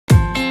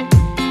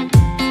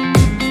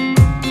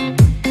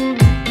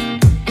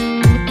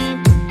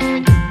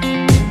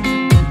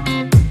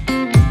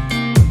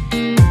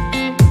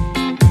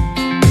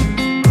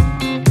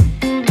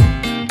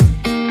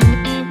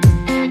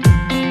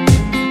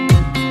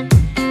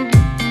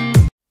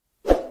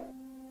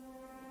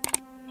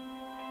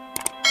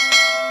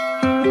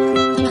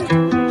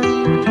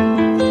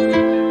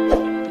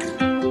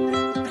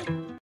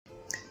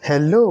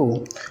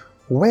Hello,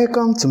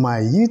 welcome to my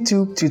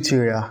YouTube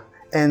tutorial,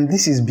 and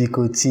this is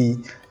Biko T,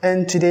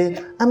 and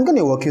today I'm going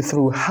to walk you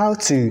through how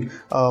to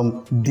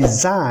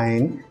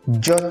design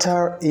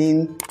Jotter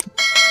in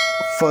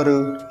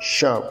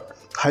Photoshop.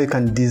 How you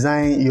can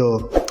design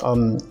your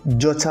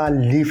Jotter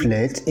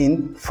leaflet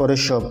in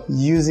Photoshop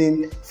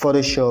using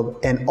Photoshop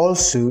and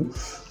also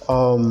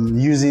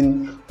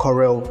using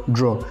Corel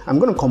Draw. I'm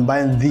going to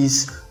combine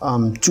these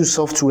two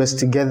softwares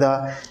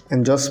together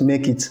and just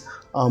make it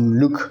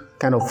look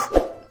kind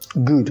of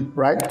good,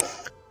 right?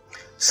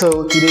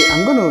 So today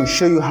I'm going to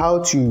show you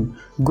how to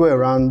go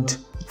around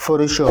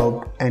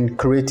Photoshop and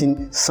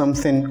creating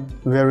something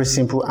very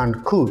simple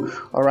and cool.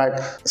 All right,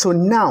 so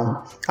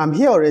now I'm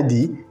here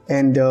already,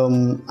 and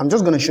I'm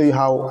just going to show you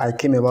how I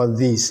came about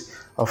this.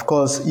 Of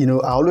course, you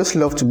know, I always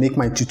love to make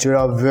my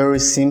tutorial very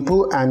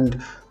simple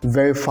and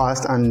very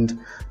fast and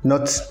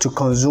not to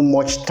consume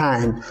much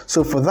time.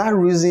 So for that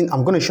reason,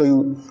 I'm going to show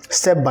you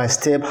step by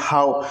step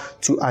how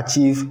to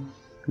achieve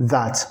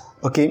that.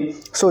 Okay,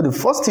 so the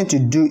first thing to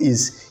do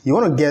is you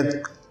want to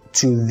get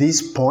to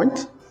this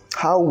point.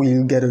 How will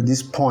you get to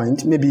this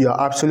point? Maybe you're an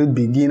absolute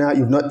beginner,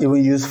 you've not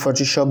even used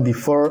Photoshop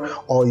before,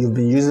 or you've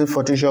been using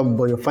Photoshop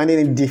but you're finding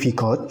it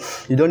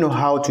difficult. You don't know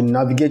how to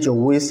navigate your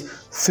ways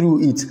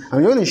through it.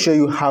 I'm going to show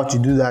you how to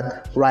do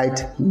that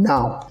right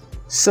now.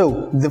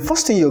 So the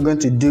first thing you're going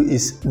to do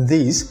is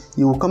this.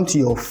 You will come to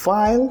your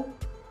file,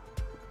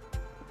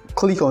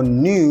 click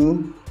on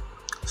new,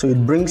 so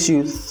it brings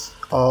you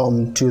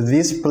to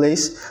this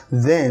place.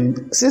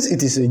 Then since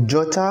it is a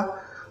Jotter,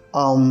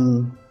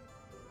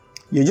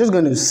 you're just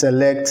going to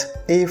select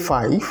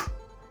A5.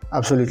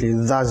 Absolutely,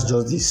 that's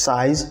just the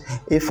size,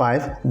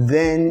 A5.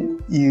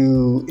 Then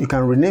you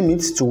can rename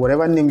it to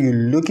whatever name you're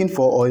looking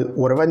for or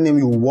whatever name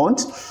you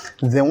want.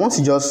 Then once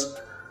you just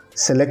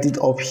select it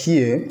up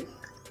here,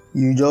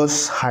 you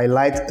just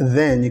highlight,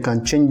 then you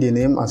can change the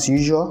name as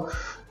usual.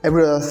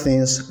 Every other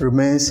things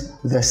remains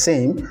the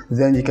same.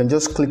 Then you can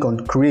just click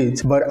on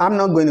create, but I'm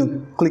not going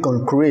to click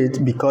on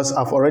create because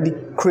I've already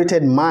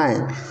created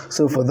mine.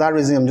 So for that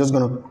reason, I'm just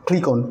going to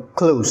click on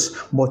close,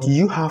 but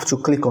you have to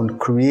click on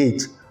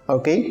create.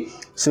 Okay,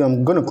 so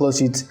I'm going to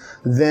close it.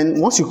 Then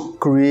once you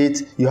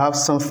create, you have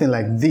something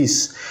like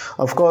this.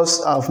 Of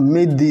course, I've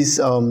made this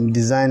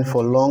design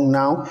for long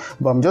now,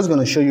 but I'm just going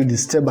to show you the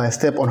step by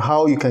step on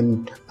how you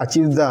can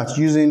achieve that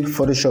using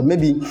Photoshop.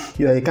 Maybe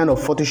you're a kind of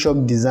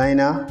Photoshop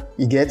designer,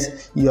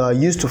 you are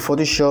used to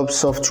Photoshop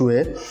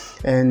software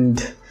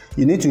and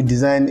you need to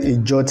design a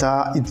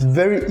Jotter. It's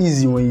very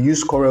easy when you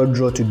use Corel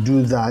Draw to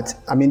do that.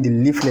 I mean, the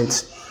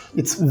leaflets,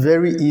 it's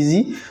very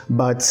easy,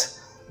 but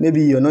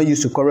maybe you're not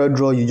used to Corel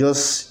Draw, you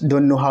just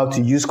don't know how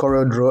to use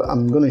Corel Draw.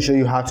 I'm going to show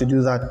you how to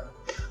do that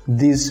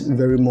this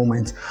very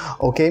moment.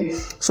 Okay,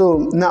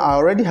 so now I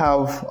already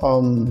have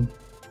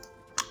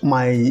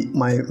my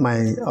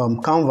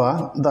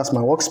Canva, that's my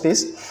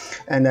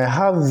workspace, and I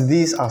have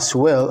this as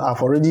well.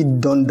 I've already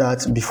done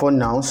that before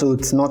now, so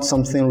it's not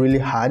something really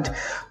hard.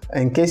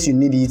 In case you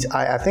need it,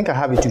 I think I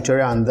have a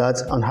tutorial on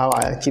that, on how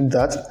I achieve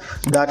that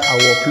I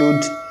will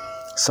upload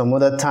some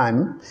other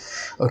time.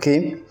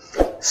 Okay,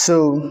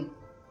 so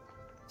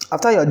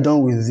after you're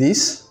done with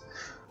this,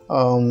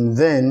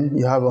 then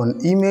you have an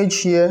image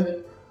here.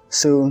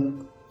 So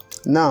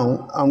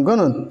now I'm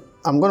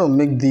gonna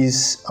make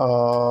this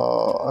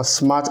a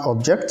smart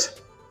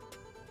object.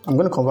 I'm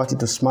gonna convert it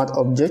to smart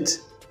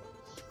object.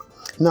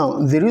 Now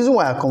the reason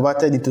why I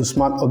converted it to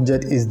smart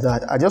object is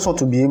that I just want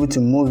to be able to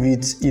move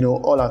it, you know,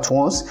 all at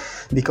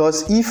once.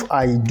 Because if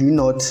I do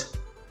not,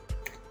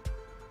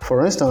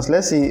 for instance,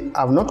 let's say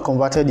I've not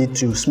converted it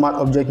to smart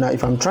object. Now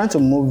if I'm trying to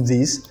move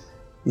this,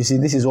 you see,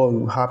 this is what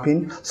will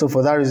happen. So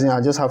for that reason,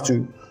 I just have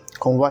to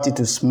convert it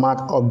to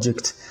smart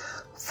object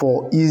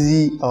for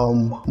easy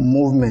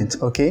movement.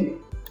 Okay,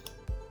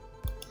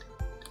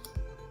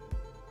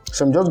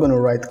 so I'm just going to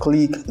right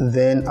click,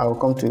 then I'll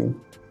come to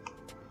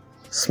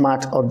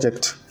smart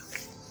object.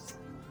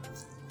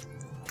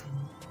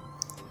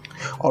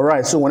 All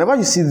right, so whenever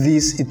you see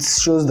this, it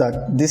shows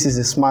that this is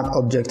a smart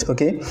object.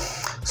 Okay,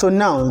 so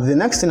now the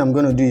next thing I'm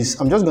going to do is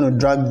I'm just going to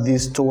drag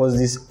this towards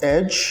this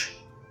edge.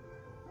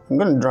 I'm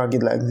going to drag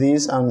it like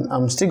this, and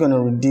I'm still going to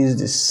reduce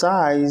the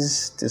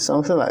size to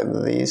something like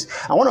this.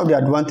 And one of the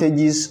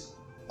advantages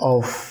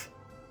of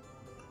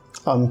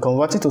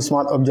converting to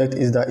smart object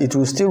is that it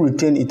will still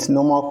retain its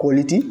normal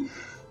quality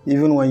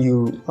even when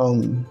you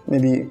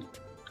maybe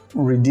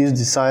reduce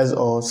the size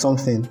or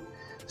something.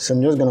 So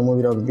I'm just going to move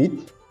it up a bit.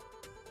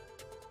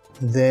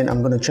 Then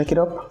I'm going to check it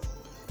up.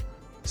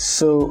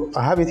 So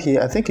I have it here.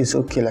 I think it's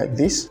okay like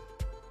this.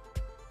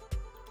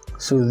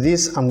 So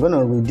this, I'm going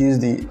to reduce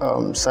the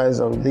size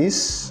of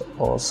this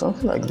or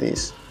something like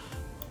this.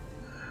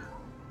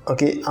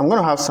 Okay, I'm going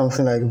to have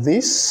something like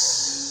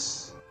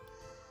this.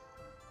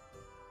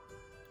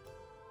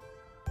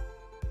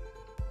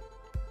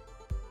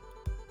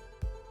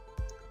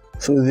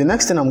 So the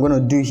next thing I'm going to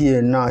do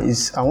here now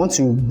is I want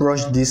to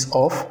brush this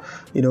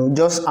off. You know,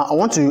 just I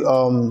want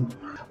to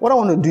what I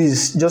want to do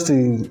is just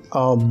to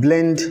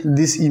blend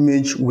this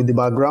image with the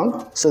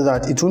background so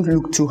that it won't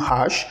look too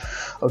harsh.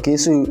 Okay,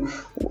 so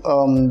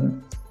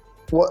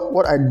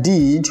what I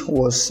did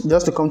was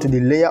just to come to the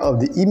layer of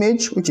the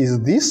image, which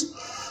is this,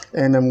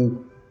 and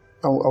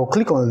I'll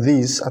click on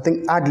this. I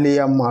think add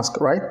layer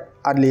mask, right?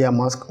 Add layer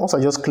mask. Once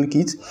I just click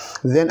it,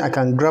 then I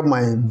can grab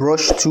my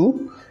brush tool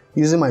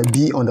using my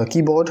B on the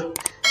keyboard,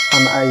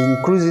 and I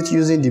increase it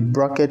using the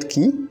bracket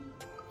key.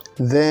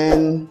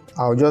 Then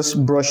I'll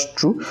just brush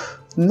through.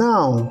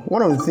 Now,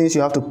 one of the things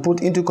you have to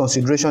put into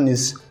consideration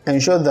is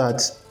ensure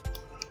that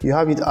you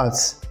have it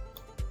at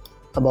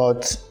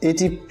about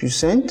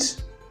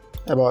 80%,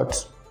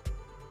 about,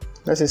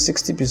 let's say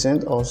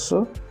 60% or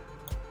so.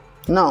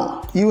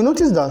 Now, you will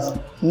notice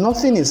that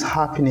nothing is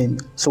happening.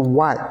 So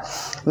why?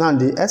 Now,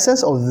 the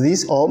essence of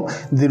this, or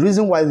the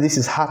reason why this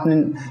is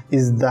happening,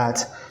 is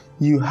that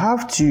you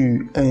have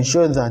to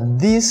ensure that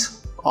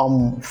this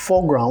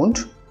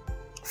foreground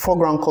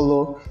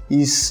color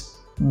is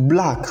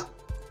black.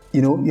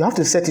 You know, you have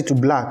to set it to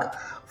black.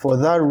 For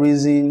that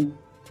reason,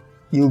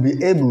 you'll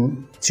be able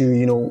to,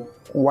 you know,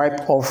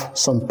 wipe off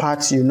some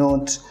parts you're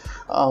not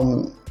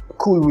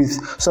cool with.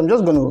 So I'm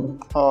just going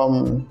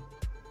to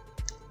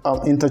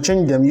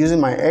interchange them using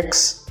my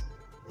X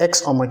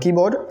on my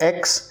keyboard,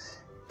 X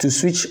to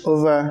switch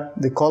over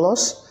the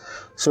colors.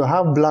 So I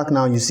have black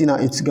now. You see now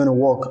it's going to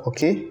work.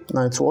 Okay,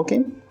 now it's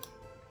working.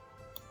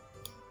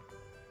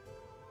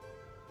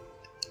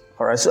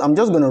 All right, so I'm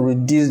just going to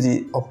reduce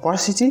the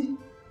opacity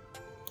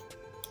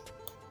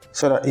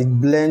so that it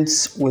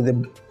blends with the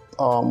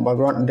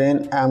background.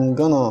 Then I'm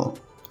gonna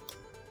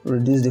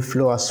reduce the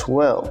flow as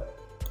well,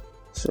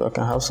 so I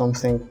can have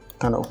something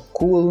kind of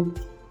cool.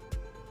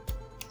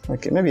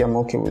 Okay, maybe I'm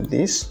okay with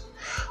this.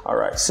 All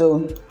right,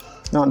 so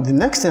now the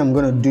next thing I'm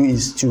gonna do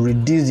is to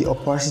reduce the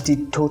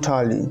opacity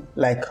totally,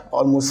 like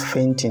almost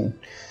fainting.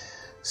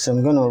 So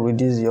I'm gonna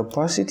reduce the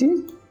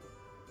opacity.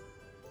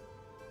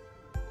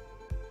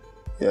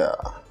 Yeah,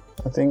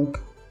 I think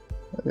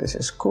this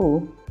is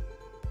cool.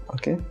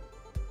 Okay,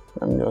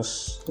 I'm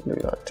just leave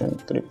it at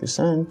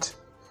 23%.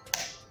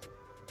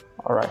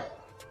 All right.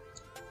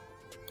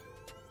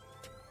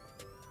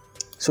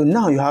 So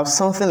now you have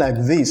something like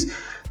this.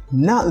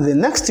 Now the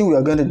next thing we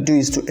are going to do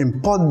is to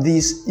import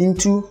this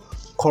into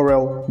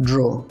Corel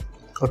Draw.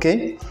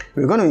 Okay,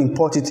 we're going to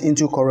import it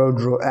into Corel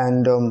Draw,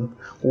 and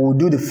we'll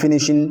do the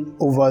finishing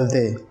over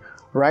there,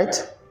 right?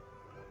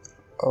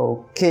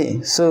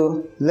 Okay,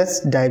 so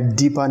let's dive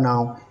deeper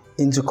now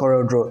into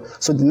Corel Draw.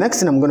 So the next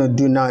thing I'm going to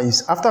do now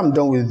is, after I'm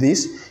done with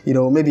this, you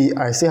know, maybe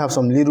I still have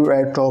some little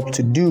write-up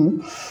to do.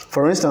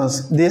 For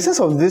instance, the essence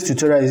of this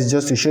tutorial is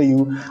just to show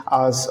you,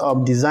 as a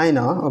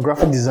designer, a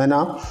graphic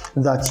designer,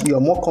 that you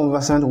are more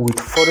conversant with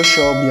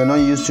Photoshop. You're not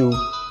used to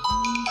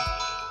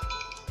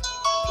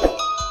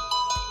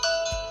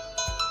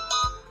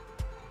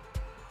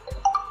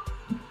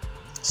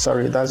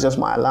sorry, that's just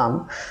my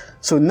alarm.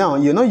 So now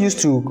you're not used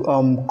to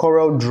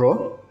Corel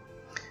Draw.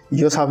 You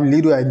just have a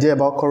little idea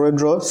about Corel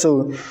Draw.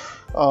 So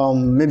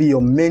maybe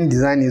your main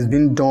design is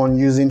being done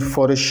using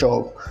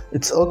Photoshop.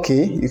 It's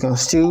okay. You can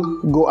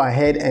still go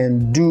ahead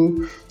and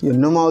do your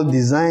normal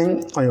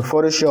design on your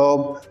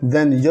Photoshop.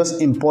 Then you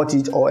just import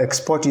it or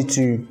export it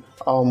to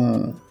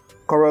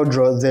Corel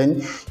Draw.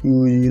 Then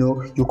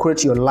you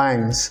create your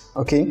lines.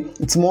 Okay,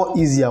 it's more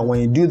easier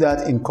when you do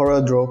that in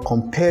Corel Draw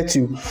compared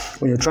to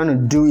when you're trying to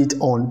do it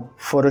on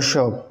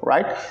Photoshop,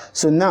 right?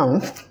 So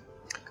now,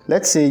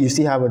 let's say you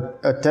still have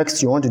a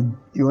text you want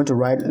to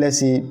write. Let's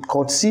say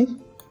courtesy,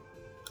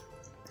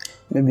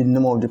 maybe the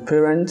name of the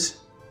parent.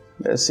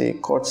 Let's say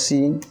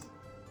courtesy.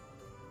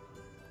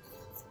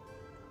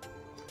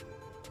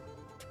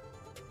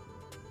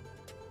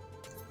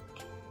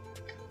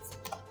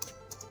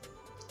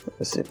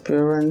 Let's say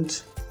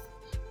parent.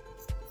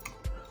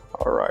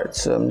 All right,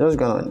 so I'm just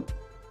gonna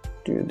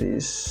do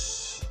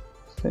this,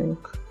 I think.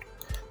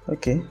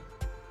 Okay.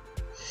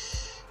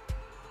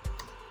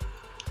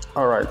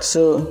 All right,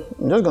 so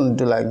I'm just gonna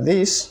do like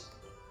this.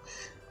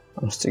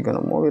 I'm still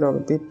gonna move it up a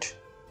bit.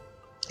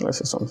 Let's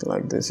say something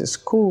like this is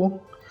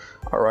cool.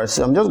 All right,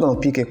 so I'm just gonna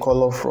pick a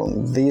color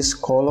from these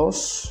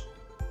colors,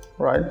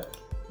 right?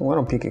 I'm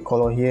gonna pick a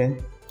color here.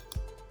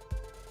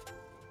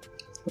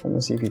 Let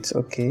me see if it's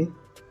okay.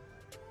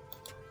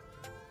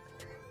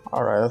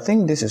 All right, I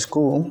think this is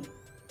cool.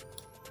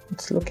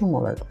 It's looking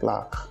more like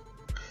black.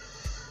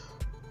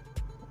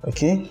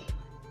 Okay.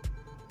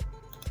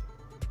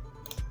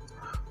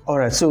 All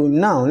right, so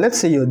now let's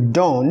say you're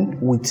done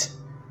with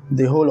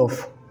the whole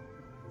of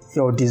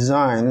your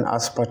design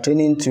as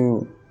pertaining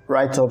to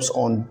write-ups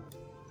on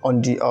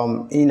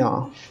the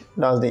inner,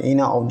 that's the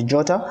inner of the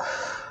Jotter.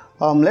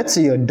 Let's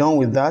say you're done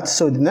with that.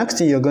 So the next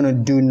thing you're going to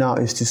do now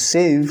is to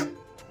save,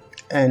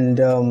 and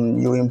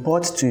you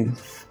import to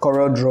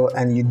Corel Draw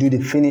and you do the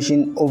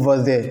finishing over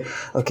there.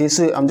 Okay,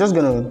 so I'm just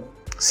going to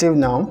save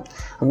now.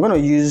 I'm going to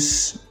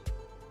use,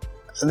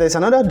 there's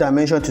another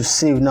dimension to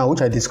save now,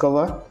 which I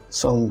discovered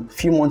some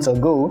few months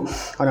ago,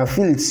 and I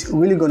feel it's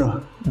really going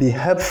to be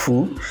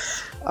helpful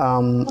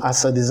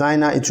as a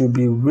designer, it will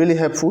be really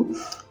helpful.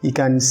 You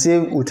can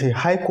save with a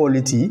high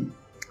quality,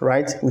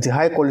 right? With a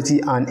high quality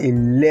and a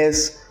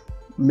less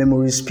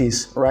memory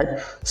space, right?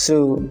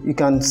 So you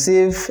can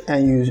save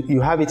and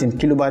you have it in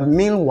kilobyte.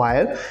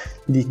 Meanwhile,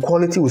 the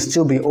quality will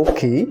still be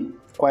okay,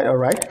 quite all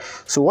right.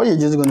 So what you're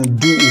just going to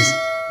do is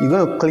you're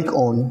going to click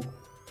on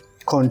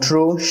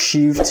Control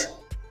Shift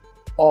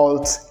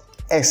Alt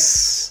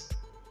S.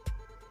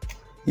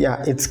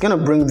 Yeah, it's going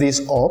to bring this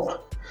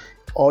up,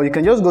 or you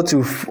can just go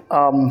to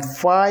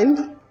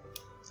File.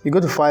 You go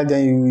to File,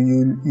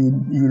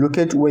 then you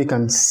locate where you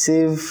can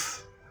save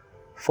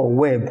for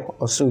web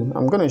or so.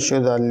 I'm going to show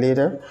that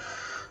later.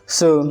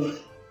 So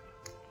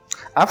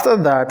after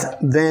that,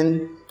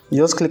 then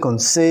you just click on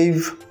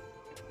Save.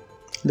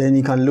 Then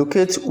you can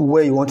locate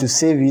where you want to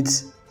save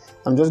it.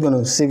 I'm just going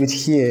to save it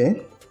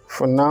here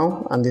for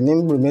now, and the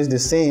name remains the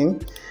same.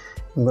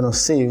 I'm going to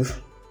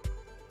save.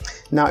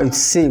 Now it's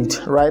saved,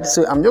 right?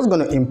 So I'm just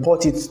going to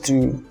import it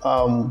to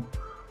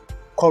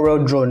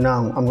Corel Draw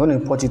now. I'm going to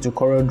import it to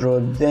Corel Draw,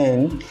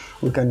 then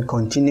we can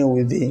continue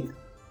with the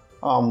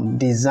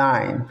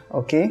design.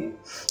 Okay,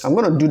 I'm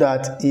going to do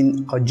that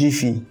in a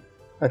jiffy.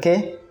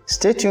 Okay,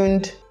 stay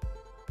tuned.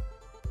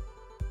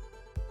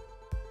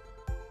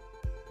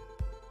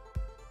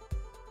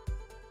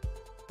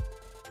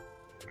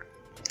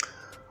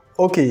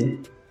 Okay,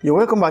 you're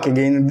welcome back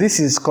again. This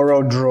is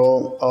Corel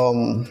Draw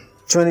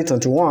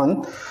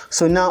 2021.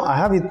 So now I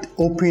have it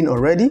open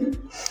already.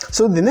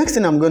 So the next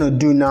thing I'm going to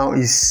do now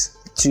is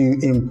to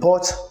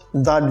import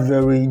that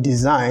very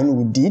design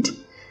we did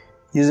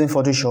using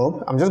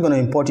Photoshop. I'm just going to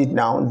import it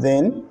now.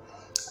 Then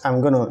I'm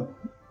going to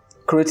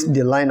create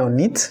the line on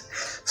it.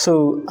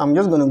 So I'm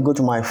just going to go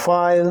to my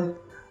file.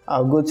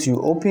 I'll go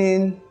to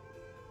Open.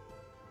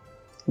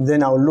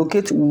 Then I'll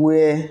locate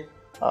where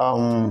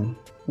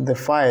the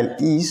file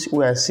is,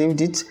 where I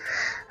saved it.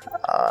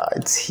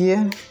 It's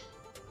here.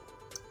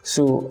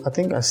 So I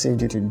think I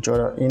saved it in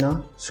Jotter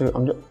inner. So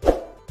I'm just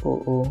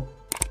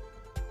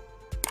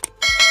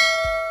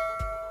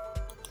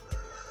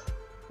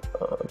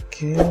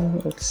okay,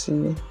 let's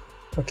see.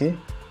 Okay,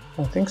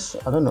 I think so.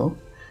 I don't know.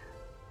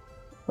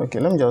 Okay,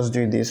 let me just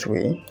do it this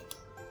way.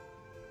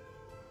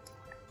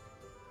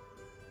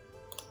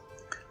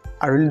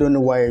 I really don't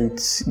know why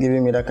it's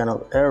giving me that kind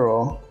of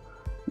error,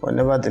 but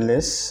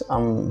nevertheless,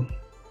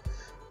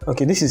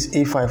 okay, this is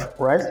A5,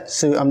 right?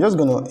 So I'm just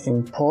gonna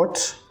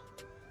import.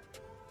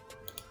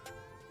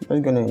 So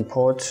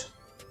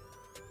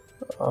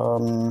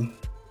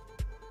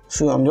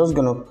I'm just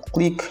gonna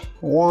click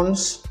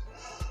once.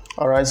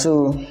 All right,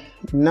 so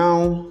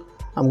now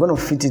I'm gonna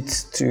fit it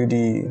to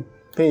the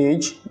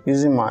page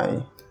using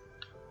my,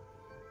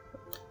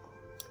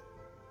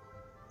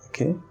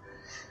 okay,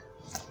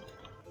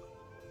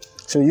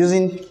 so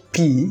using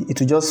P, it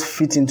will just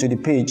fit into the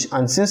page,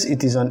 and since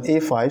it is an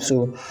A5,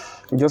 so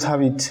we just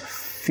have it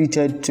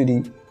fitted to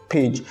the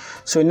page.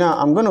 So now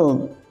I'm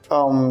gonna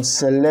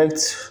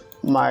select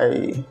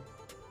my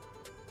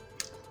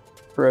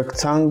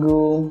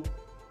rectangle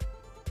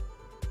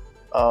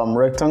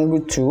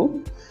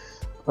tool.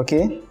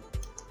 Okay,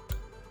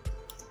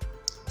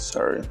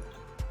 sorry.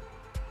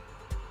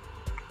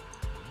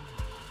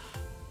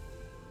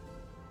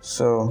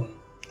 So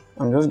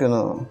I'm just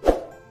gonna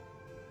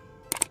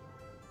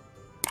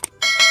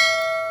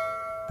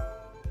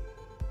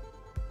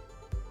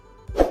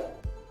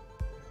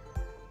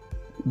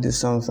do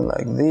something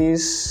like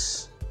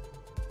this,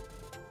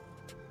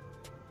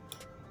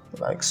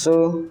 like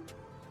so.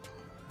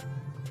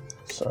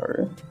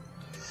 Sorry,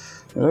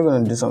 we're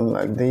gonna do something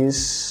like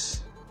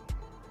this,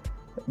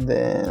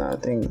 then I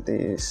think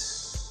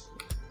this,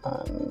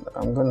 and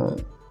I'm gonna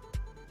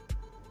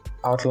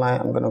outline.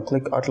 I'm gonna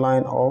click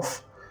outline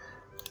off.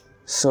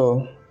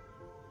 So,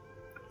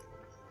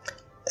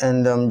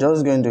 and I'm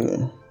just going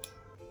to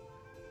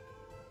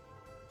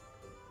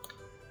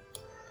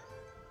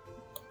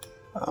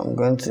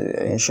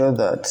ensure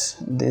that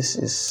this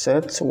is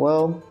set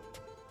well.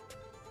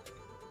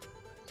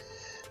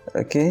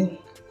 Okay.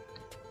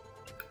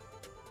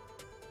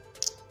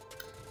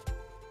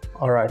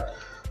 All right.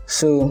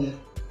 So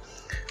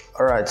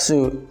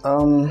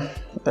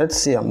let's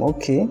say I'm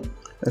okay.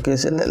 Okay,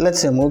 so let's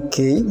say I'm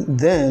okay.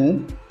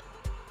 Then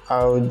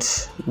I would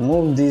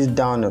move this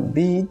down a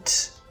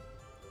bit.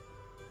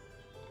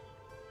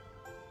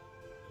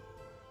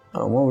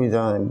 I'll move it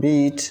down a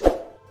bit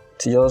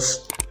to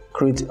just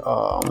create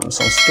some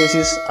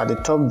spaces at the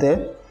top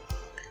there.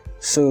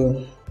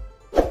 So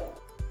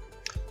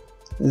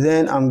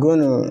then I'm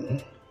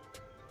just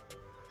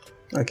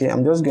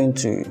going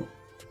to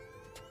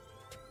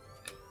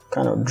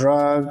kind of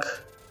drag.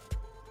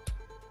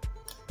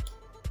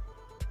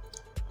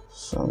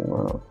 So I'm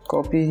gonna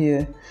copy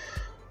here,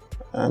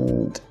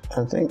 and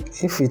I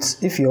think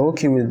if you're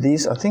okay with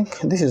this, I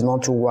think this is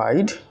not too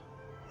wide.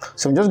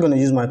 So I'm just gonna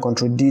use my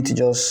Ctrl D to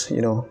just,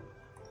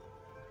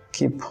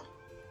 keep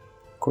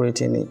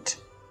creating it.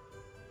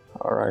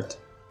 All right,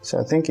 so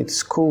I think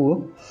it's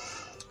cool.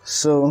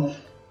 So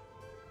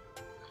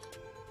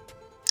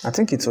I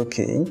think it's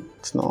okay.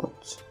 It's not.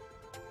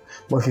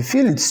 but if you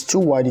feel it's too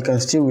wide, you can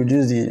still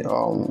reduce the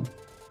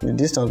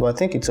distance, but I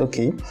think it's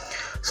okay.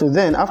 So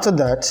then after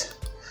that,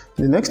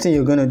 the next thing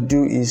you're going to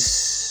do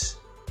is,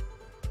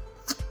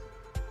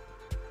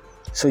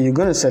 so you're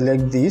going to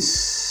select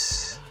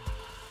this,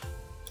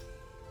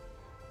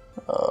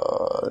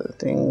 I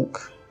think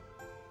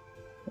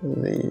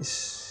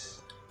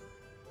this.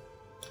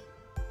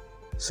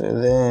 So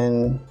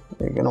then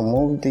you're going to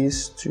move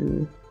this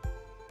to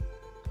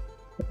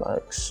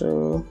like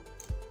so.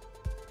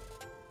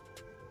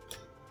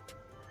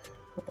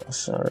 Oh,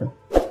 sorry.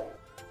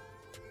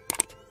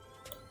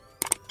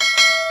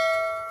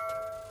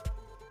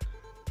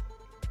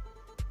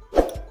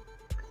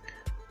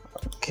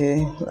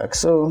 Okay, like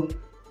so.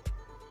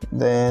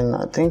 Then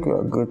I think we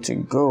are good to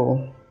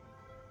go.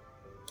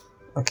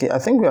 Okay, I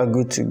think we are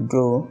good to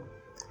go.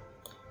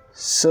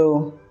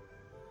 So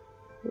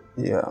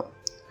yeah,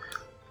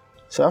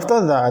 so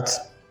after that,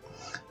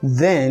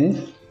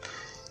 then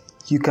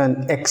you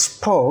can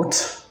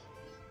export.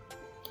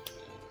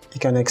 You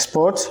can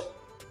export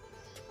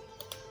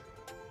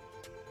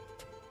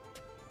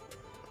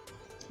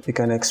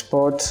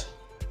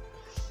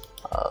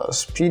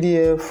as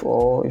PDF,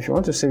 or if you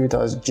want to save it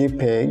as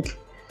JPEG,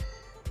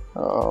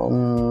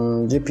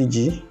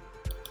 JPG,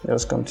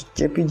 just come to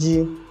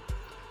JPG.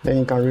 Then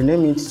you can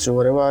rename it to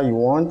whatever you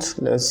want.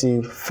 Let's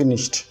say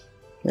finished,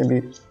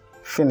 maybe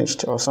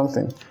finished or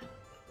something.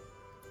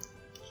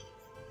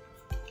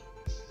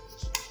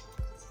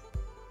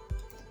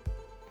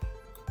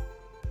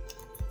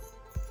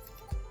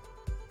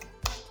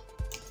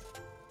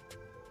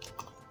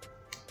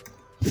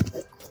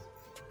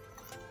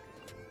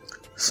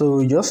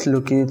 So just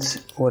locate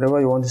whatever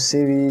you want to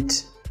save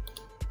it,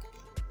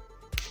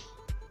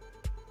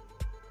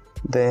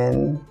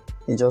 then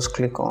you just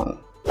click on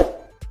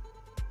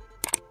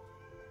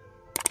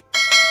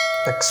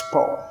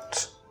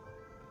export.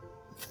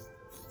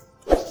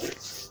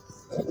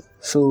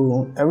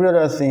 So every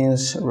other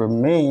things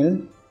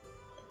remain.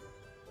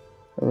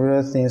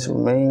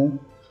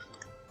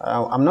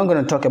 I'm not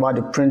going to talk about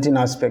the printing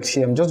aspects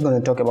here. I'm just going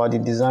to talk about the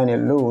design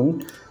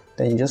alone.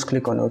 Then you just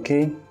click on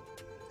OK,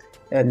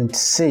 and it's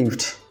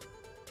saved.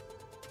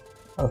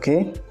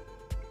 Okay,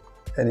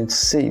 and it's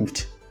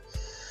saved.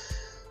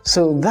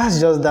 So that's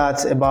just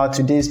that about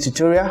today's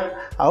tutorial.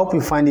 I hope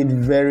you find it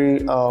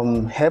very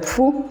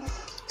helpful.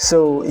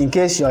 So in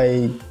case you're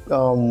a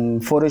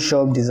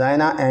Photoshop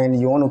designer and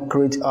you want to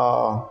create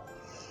a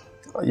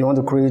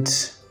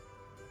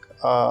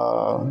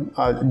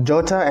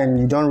Jotter and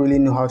you don't really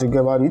know how to go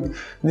about it,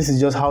 this is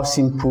just how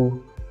simple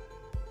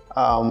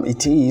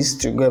it is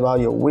to go about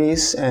your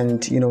ways,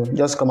 and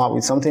just come up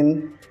with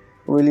something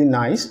really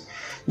nice.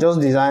 Just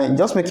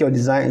make your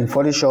design in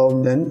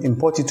Photoshop, then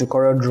import it to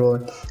Corel Draw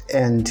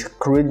and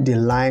create the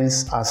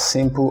lines as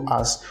simple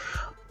as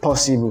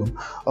possible.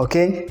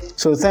 Okay,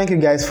 so thank you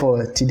guys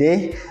for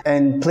today,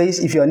 and please,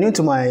 if you are new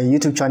to my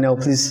YouTube channel,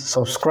 please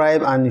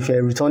subscribe, and if you're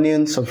a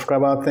returning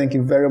subscriber, thank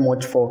you very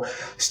much for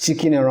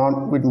sticking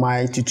around with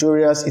my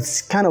tutorials. It's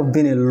kind of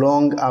been a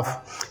long, I've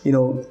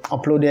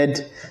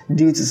uploaded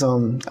due to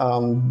some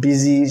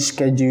busy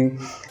schedule,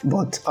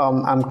 but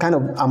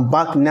I'm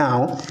back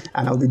now,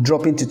 and I'll be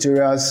dropping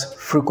tutorials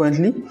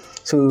frequently,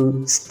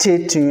 so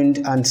stay tuned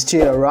and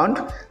stay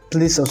around.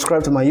 Please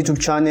subscribe to my YouTube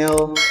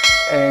channel.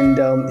 And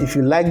if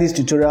you like this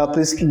tutorial,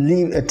 please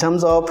leave a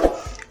thumbs up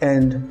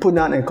and put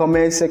down a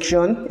comment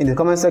section. In the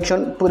comment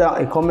section, put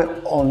out a comment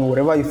on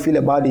whatever you feel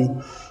about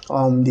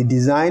the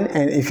design.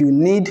 And if you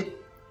need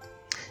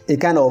a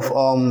kind of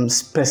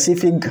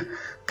specific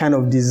kind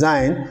of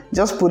design,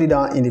 just put it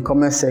down in the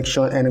comment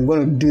section, and I'm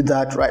going to do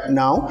that right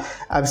now.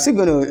 I'm still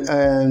going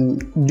to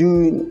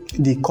do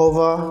the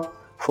cover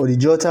for the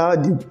Jotter,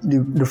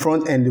 the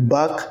front and the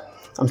back.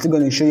 I'm still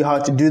going to show you how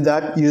to do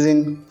that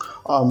using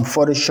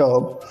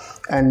Photoshop,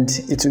 and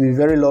it will be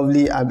very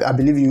lovely. I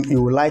believe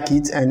you will like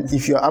it. And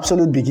if you're an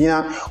absolute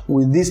beginner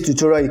with this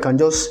tutorial, you can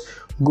just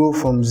go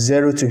from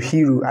zero to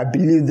hero. I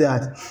believe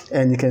that,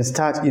 and you can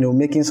start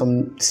making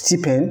some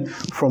stipend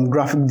from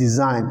graphic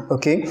design.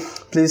 Okay,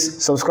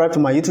 please subscribe to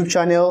my YouTube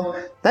channel.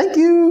 Thank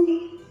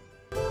you.